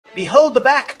Behold the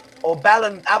BAK, or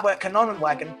Ballon Aber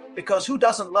Kanonenwagen, because who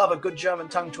doesn't love a good German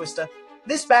tongue twister?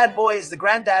 This bad boy is the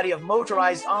granddaddy of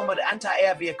motorized armored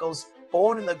anti-air vehicles,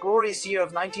 born in the glorious year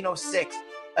of 1906.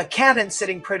 A cannon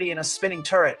sitting pretty in a spinning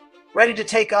turret, ready to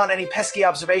take on any pesky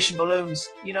observation balloons.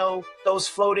 You know, those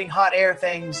floating hot air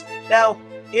things. Now,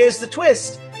 here's the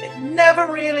twist. It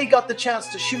never really got the chance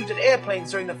to shoot at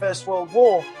airplanes during the First World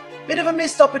War. Bit of a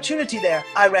missed opportunity there,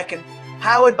 I reckon.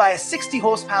 Powered by a 60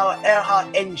 horsepower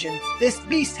Earhart engine, this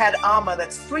beast had armor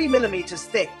that's 3 millimeters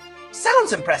thick.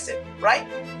 Sounds impressive, right?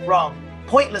 Wrong.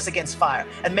 Pointless against fire,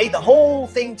 and made the whole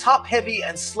thing top heavy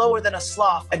and slower than a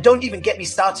sloth. And don't even get me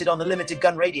started on the limited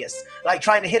gun radius, like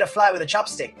trying to hit a fly with a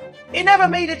chopstick. It never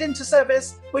made it into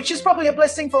service, which is probably a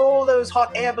blessing for all those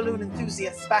hot air balloon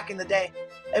enthusiasts back in the day.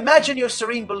 Imagine your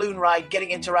serene balloon ride getting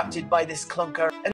interrupted by this clunker.